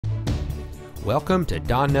Welcome to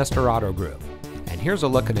Don Nestor Auto Group, and here's a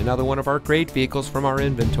look at another one of our great vehicles from our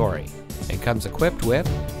inventory. It comes equipped with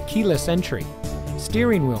keyless entry,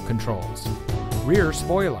 steering wheel controls, rear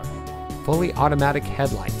spoiler, fully automatic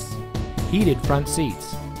headlights, heated front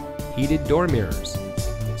seats, heated door mirrors,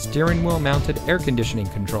 steering wheel mounted air conditioning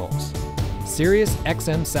controls, Sirius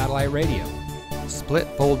XM satellite radio, split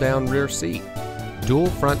fold-down rear seat, dual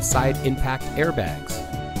front side impact airbags,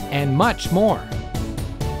 and much more.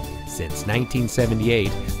 Since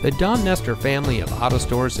 1978, the Don Nestor family of auto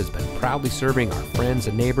stores has been proudly serving our friends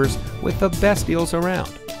and neighbors with the best deals around.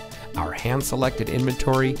 Our hand-selected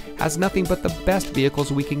inventory has nothing but the best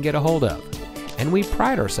vehicles we can get a hold of, and we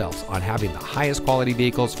pride ourselves on having the highest quality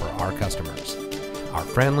vehicles for our customers. Our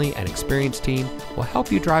friendly and experienced team will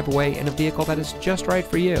help you drive away in a vehicle that is just right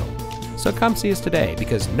for you. So come see us today,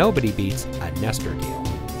 because nobody beats a Nestor deal.